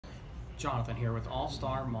Jonathan here with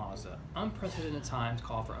Star Mazda. Unprecedented times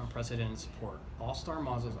call for unprecedented support. Star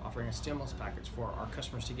Mazda is offering a stimulus package for our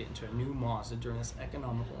customers to get into a new Mazda during this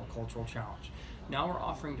economical and cultural challenge. Now we're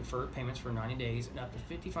offering deferred payments for 90 days and up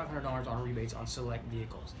to $5,500 on rebates on select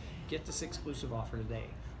vehicles. Get this exclusive offer today.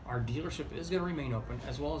 Our dealership is going to remain open,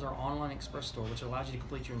 as well as our online express store, which allows you to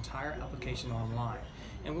complete your entire application online.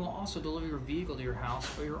 And we'll also deliver your vehicle to your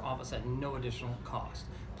house or your office at no additional cost.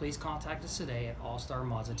 Please contact us today at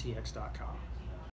allstarmazdatx.com.